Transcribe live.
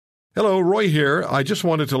Hello, Roy here. I just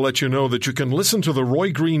wanted to let you know that you can listen to The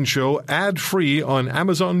Roy Green Show ad-free on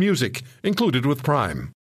Amazon Music, included with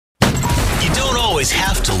Prime. You don't always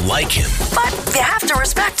have to like him, but you have to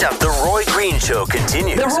respect him. The Roy Green Show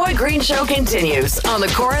continues. The Roy Green Show continues on the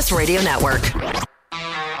Chorus Radio Network.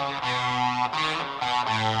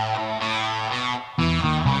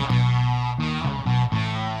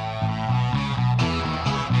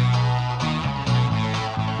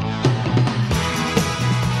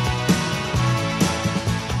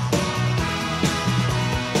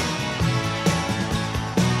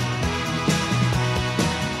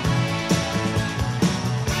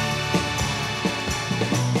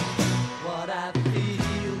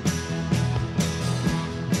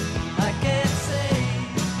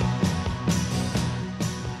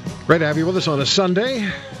 Great to have you with us on a Sunday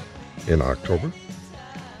in October.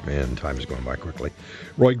 Man, time is going by quickly.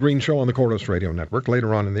 Roy Green Show on the Chorus Radio Network.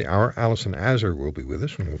 Later on in the hour, Alison Azar will be with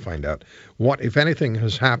us, and we'll find out what, if anything,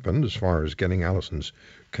 has happened as far as getting Alison's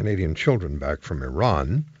Canadian children back from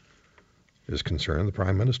Iran is concerned. The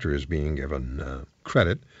Prime Minister is being given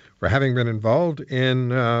credit for having been involved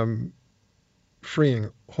in freeing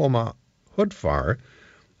Homa Hudfar,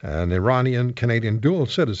 an Iranian-Canadian dual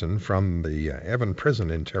citizen from the Evin prison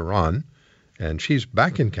in Tehran. And she's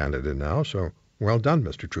back in Canada now, so well done,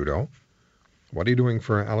 Mr. Trudeau. What are you doing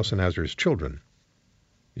for Alison Azar's children?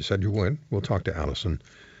 You said you would. We'll talk to Alison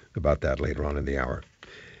about that later on in the hour.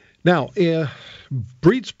 Now,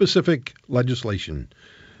 breed-specific legislation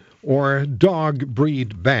or dog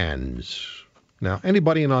breed bans. Now,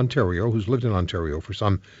 anybody in Ontario who's lived in Ontario for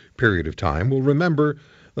some period of time will remember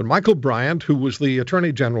that Michael Bryant, who was the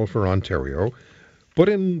Attorney General for Ontario, put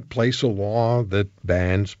in place a law that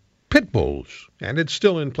bans pit bulls, and it's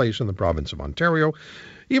still in place in the province of Ontario,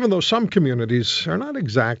 even though some communities are not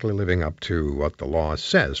exactly living up to what the law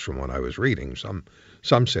says from what I was reading.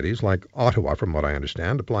 Some cities, like Ottawa, from what I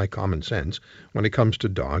understand, apply common sense when it comes to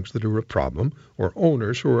dogs that are a problem or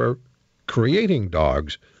owners who are creating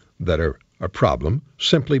dogs that are a problem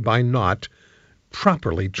simply by not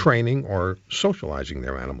properly training or socializing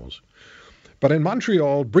their animals. But in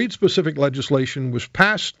Montreal, breed-specific legislation was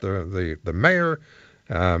passed. The mayor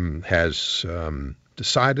has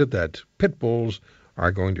decided that pit bulls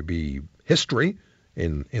are going to be history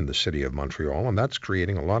in the city of Montreal, and that's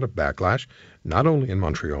creating a lot of backlash, not only in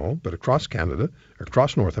Montreal, but across Canada,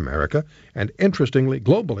 across North America, and interestingly,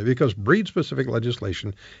 globally, because breed-specific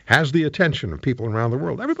legislation has the attention of people around the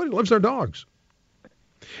world. Everybody loves their dogs.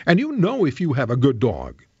 And you know if you have a good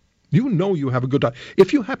dog. You know you have a good dog.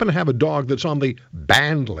 If you happen to have a dog that's on the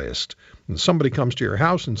banned list, and somebody comes to your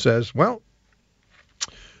house and says, well,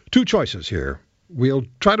 two choices here. We'll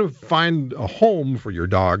try to find a home for your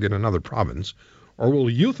dog in another province, or we'll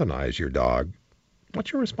euthanize your dog.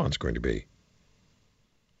 What's your response going to be?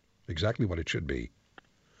 Exactly what it should be.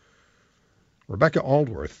 Rebecca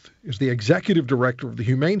Aldworth is the Executive Director of the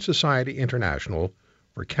Humane Society International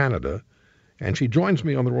for Canada, and she joins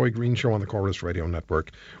me on the Roy Green Show on the Chorus Radio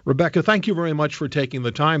Network. Rebecca, thank you very much for taking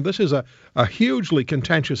the time. This is a hugely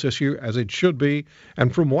contentious issue, as it should be.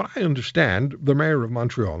 And from what I understand, the mayor of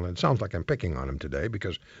Montreal, and it sounds like I'm picking on him today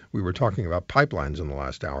because we were talking about pipelines in the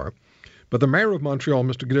last hour, but the mayor of Montreal,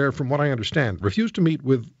 Mr. Guedere, from what I understand, refused to meet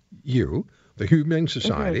with you, the Humane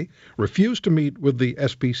Society, refused to meet with the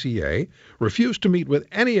SPCA, refused to meet with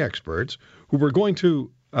any experts who were going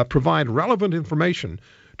to provide relevant information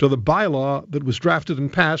to the bylaw that was drafted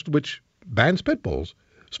and passed, which bans pit bulls.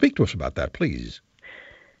 Speak to us about that, please.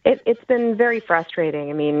 It's been very frustrating.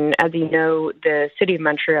 I mean, as you know, the City of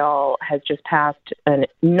Montreal has just passed a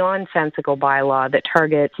nonsensical bylaw that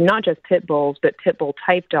targets not just pit bulls, but pit bull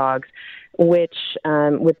type dogs, which,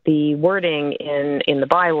 with the wording in the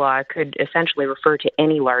bylaw, could essentially refer to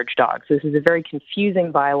any large dog. So this is a very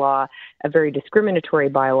confusing bylaw, a very discriminatory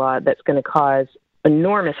bylaw that's going to cause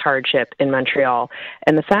enormous hardship in Montreal.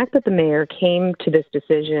 And the fact that the mayor came to this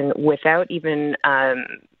decision without even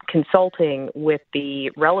consulting with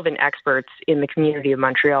the relevant experts in the community of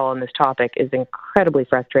Montreal on this topic is incredibly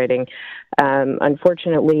frustrating.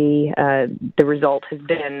 Unfortunately, the result has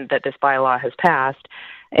been that this bylaw has passed.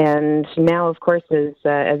 And now, of course,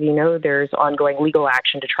 as you know, there's ongoing legal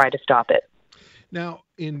action to try to stop it. Now,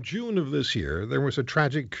 in June of this year, there was a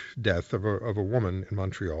tragic death of a woman in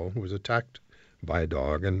Montreal who was attacked by a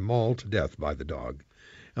dog and mauled to death by the dog.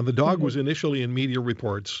 And the dog was initially in media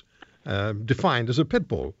reports defined as a pit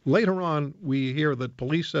bull. Later on, we hear that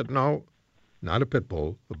police said, no, not a pit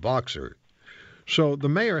bull, a boxer. So the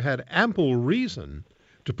mayor had ample reason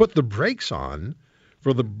to put the brakes on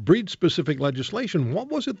for the breed-specific legislation. What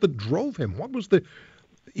was it that drove him? What was the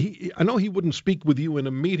I know he wouldn't speak with you in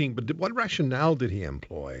a meeting, but what rationale did he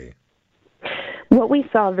employ? What we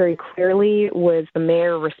saw very clearly was the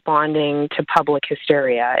mayor responding to public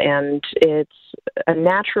hysteria, and it's a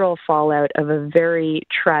natural fallout of a very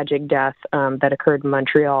tragic death that occurred in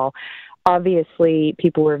Montreal. Obviously,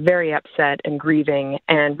 people were very upset and grieving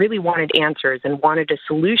and really wanted answers and wanted a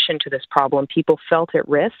solution to this problem. People felt at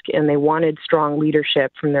risk, and they wanted strong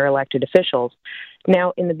leadership from their elected officials.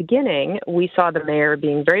 Now, in the beginning, we saw the mayor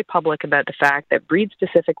being very public about the fact that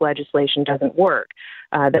breed-specific legislation doesn't work,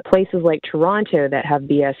 that places like Toronto that have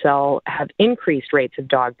BSL have increased rates of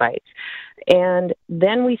dog bites. And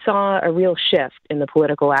then we saw a real shift in the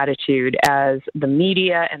political attitude as the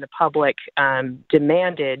media and the public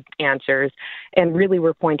demanded answers and really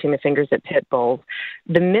were pointing the fingers at pit bulls.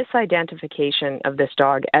 The misidentification of this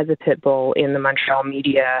dog as a pit bull in the Montreal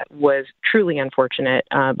media was truly unfortunate.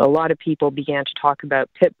 A lot of people began to talk about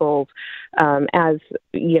pit bulls as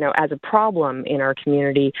a problem in our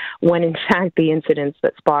community, when in fact the incidents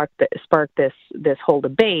that sparked this whole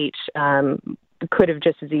debate could have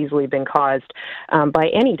just as easily been caused by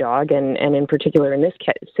any dog, and in particular in this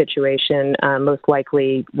situation, most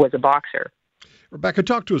likely was a boxer. Rebecca,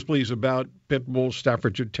 talk to us, please, about pit bulls,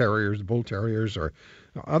 Staffordshire Terriers, Bull Terriers, or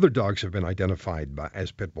other dogs have been identified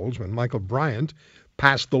as pit bulls. When Michael Bryant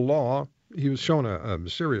passed the law, he was shown a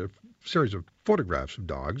series of photographs of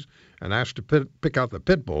dogs and asked to pick out the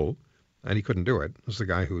pit bull, and he couldn't do it. This is the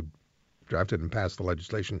guy who drafted and passed the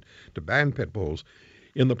legislation to ban pit bulls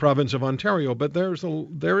in the province of Ontario. But there's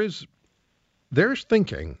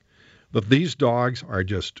thinking that these dogs are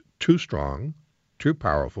just too strong, too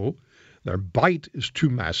powerful, their bite is too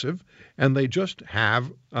massive, and they just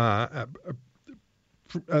have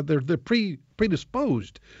they're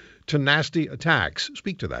predisposed to nasty attacks.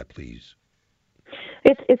 Speak to that, please.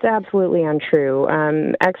 It's absolutely untrue.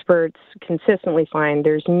 Experts consistently find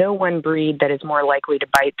there's no one breed that is more likely to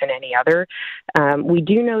bite than any other. We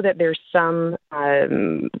do know that there's some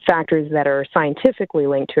factors that are scientifically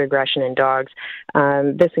linked to aggression in dogs.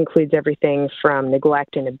 This includes everything from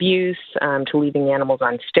neglect and abuse to leaving animals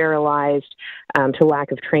unsterilized, to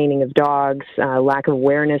lack of training of dogs, lack of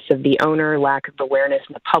awareness of the owner, lack of awareness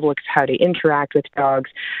of the public of how to interact with dogs.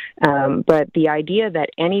 But the idea that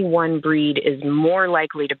any one breed is more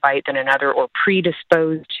likely to bite than another or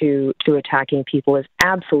predisposed to attacking people is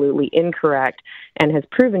absolutely incorrect and has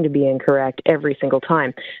proven to be incorrect every single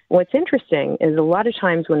time. What's interesting is a lot of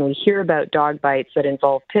times when we hear about dog bites that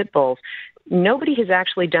involve pit bulls, nobody has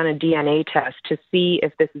actually done a DNA test to see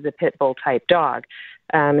if this is a pit bull type dog.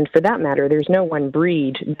 And for that matter, there's no one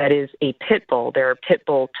breed that is a pit bull. There are pit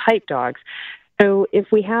bull type dogs. So if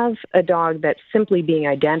we have a dog that's simply being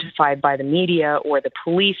identified by the media or the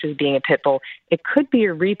police as being a pit bull, it could be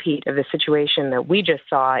a repeat of the situation that we just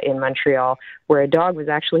saw in Montreal, where a dog was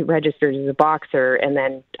actually registered as a boxer and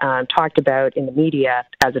then talked about in the media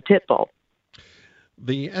as a pit bull.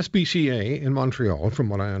 The SPCA in Montreal, from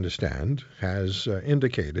what I understand, has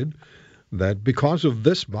indicated that because of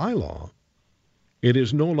this bylaw, it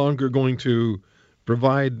is no longer going to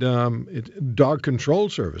provide dog control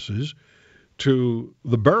services to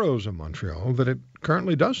the boroughs of Montreal that it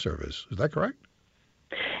currently does service. Is that correct?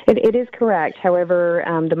 It is correct. However,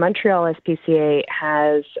 the Montreal SPCA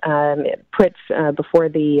has put before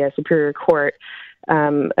the Superior Court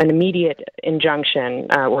an immediate injunction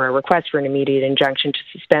or a request for an immediate injunction to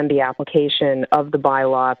suspend the application of the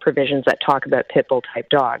bylaw provisions that talk about pit bull type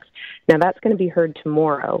dogs. Now, that's going to be heard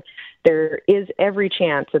tomorrow. There is every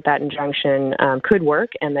chance that that injunction could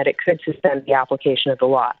work and that it could suspend the application of the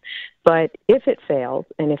law. But if it fails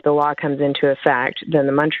and if the law comes into effect, then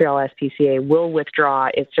the Montreal SPCA will withdraw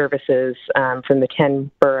its services from the 10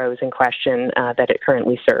 boroughs in question that it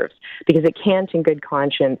currently serves, because it can't in good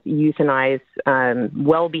conscience euthanize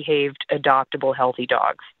well-behaved, adoptable, healthy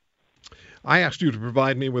dogs. I asked you to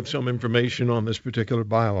provide me with some information on this particular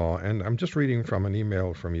bylaw, and I'm just reading from an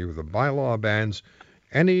email from you. The bylaw bans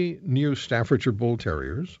any new Staffordshire Bull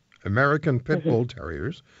Terriers, American Pit Bull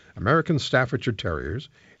Terriers, American Staffordshire Terriers,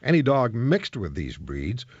 any dog mixed with these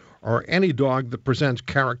breeds, or any dog that presents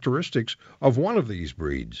characteristics of one of these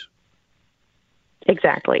breeds.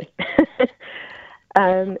 Exactly.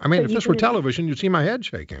 If this were television, you'd see my head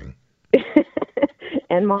shaking.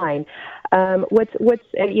 And mine. I'm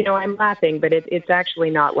laughing, but it's actually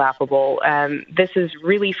not laughable. This is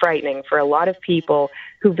really frightening for a lot of people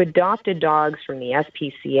who've adopted dogs from the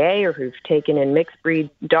SPCA or who've taken in mixed breed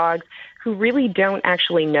dogs who really don't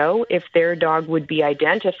actually know if their dog would be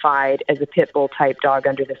identified as a pit bull type dog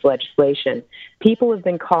under this legislation. People have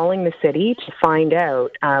been calling the city to find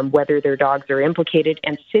out whether their dogs are implicated,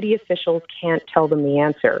 and city officials can't tell them the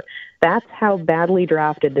answer. That's how badly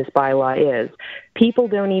drafted this bylaw is. People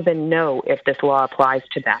don't even know if this law applies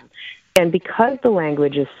to them. And because the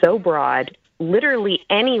language is so broad, literally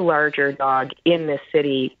any larger dog in this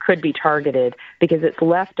city could be targeted because it's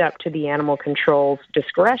left up to the animal control's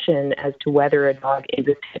discretion as to whether a dog is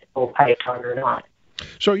a pit bull type dog or not.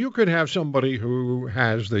 So you could have somebody who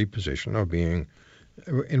has the position of being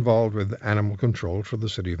involved with animal control for the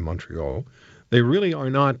city of Montreal. They really are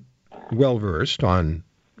not well versed on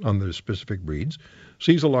the specific breeds.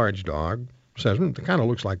 Sees a large dog, says it kind of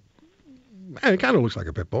looks like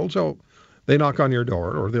a pit bull. So they knock on your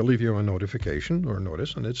door, or they'll leave you a notification or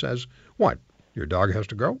notice, and it says, "What? Your dog has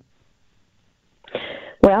to go?"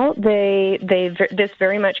 Well, this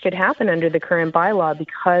very much could happen under the current bylaw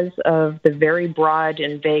because of the very broad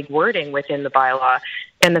and vague wording within the bylaw,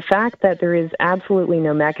 and the fact that there is absolutely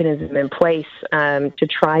no mechanism in place to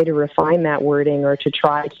try to refine that wording or to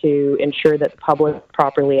try to ensure that the public is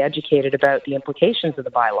properly educated about the implications of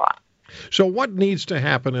the bylaw. So, what needs to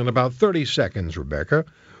happen in about 30 seconds, Rebecca?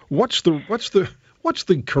 What's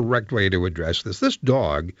the correct way to address this? This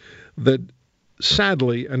dog that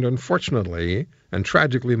sadly and unfortunately and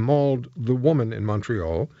tragically mauled the woman in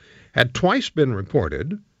Montreal had twice been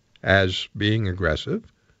reported as being aggressive,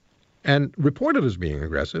 and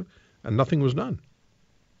nothing was done.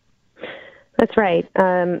 That's right.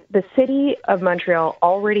 The City of Montreal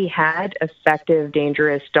already had effective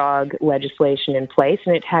dangerous dog legislation in place,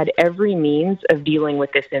 and it had every means of dealing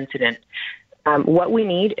with this incident. What we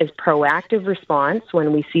need is proactive response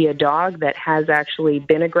when we see a dog that has actually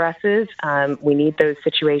been aggressive. We need those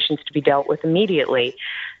situations to be dealt with immediately.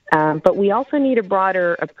 But we also need a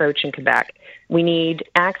broader approach in Quebec. We need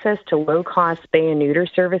access to low-cost spay and neuter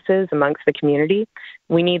services amongst the community.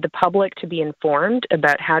 We need the public to be informed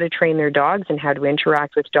about how to train their dogs and how to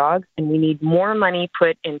interact with dogs. And we need more money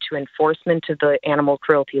put into enforcement of the animal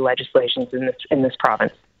cruelty legislations in this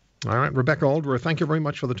province. All right, Rebecca Aldworth, thank you very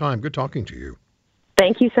much for the time. Good talking to you.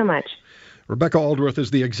 Thank you so much. Rebecca Aldworth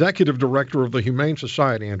is the Executive Director of the Humane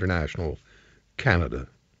Society International, Canada.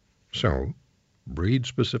 So,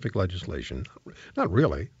 breed-specific legislation. Not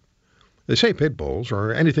really. They say pit bulls,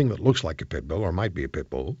 or anything that looks like a pit bull or might be a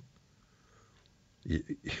pit bull.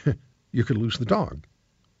 You could lose the dog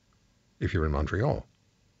if you're in Montreal.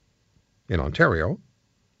 In Ontario,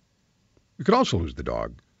 you could also lose the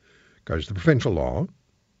dog because the provincial law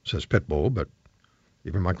says pit bull, but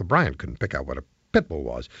even Michael Bryant couldn't pick out what a pit bull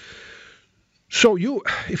was. So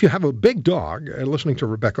if you have a big dog, listening to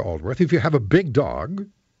Rebecca Aldworth, if you have a big dog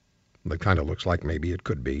that kind of looks like maybe it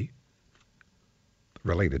could be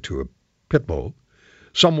related to a pit bull,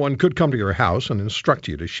 someone could come to your house and instruct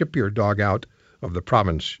you to ship your dog out of the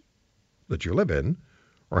province that you live in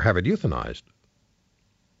or have it euthanized.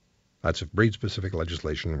 That's if breed-specific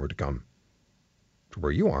legislation were to come to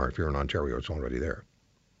where you are. If you're in Ontario, it's already there.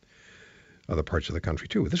 Other parts of the country,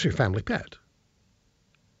 too. This is your family pet.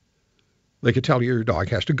 They could tell you your dog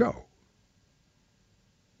has to go.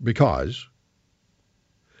 Because...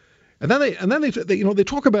 And then they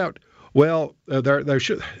talk about, well,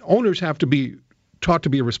 owners have to be taught to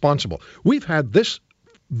be responsible. We've had this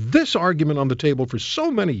argument on the table for so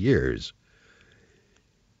many years.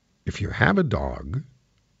 If you have a dog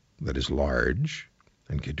that is large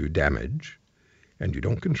and can do damage, and you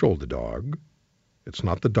don't control the dog, it's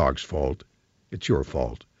not the dog's fault, it's your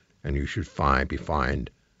fault, and you should be fined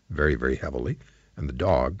very, very heavily, and the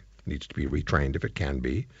dog needs to be retrained if it can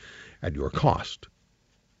be, at your cost.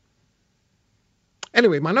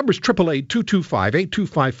 Anyway, my number is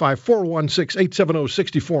 888-225-8255,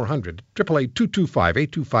 416-870-6400,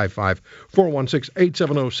 888-225-8255,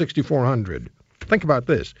 416-870-6400. Think about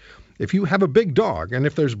this. If you have a big dog, and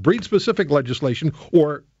if there's breed-specific legislation,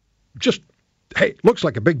 or just, hey, looks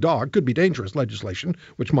like a big dog, could be dangerous legislation,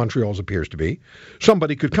 which Montreal's appears to be,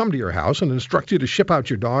 somebody could come to your house and instruct you to ship out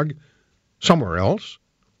your dog somewhere else,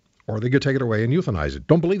 or they could take it away and euthanize it.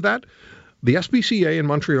 Don't believe that? The SPCA in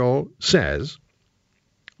Montreal says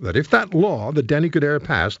that if that law that Denis Coderre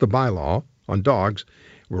passed, the bylaw on dogs,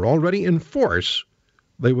 were already in force,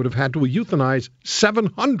 they would have had to euthanize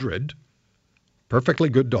 700 perfectly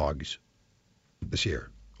good dogs this year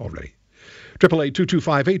already.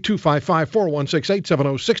 888-225-8255,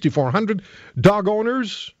 416-870-6400. Dog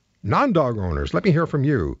owners, non-dog owners, let me hear from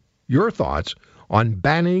you. Your thoughts on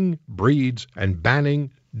banning breeds and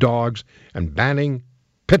banning dogs and banning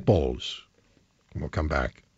pit bulls. We'll come back.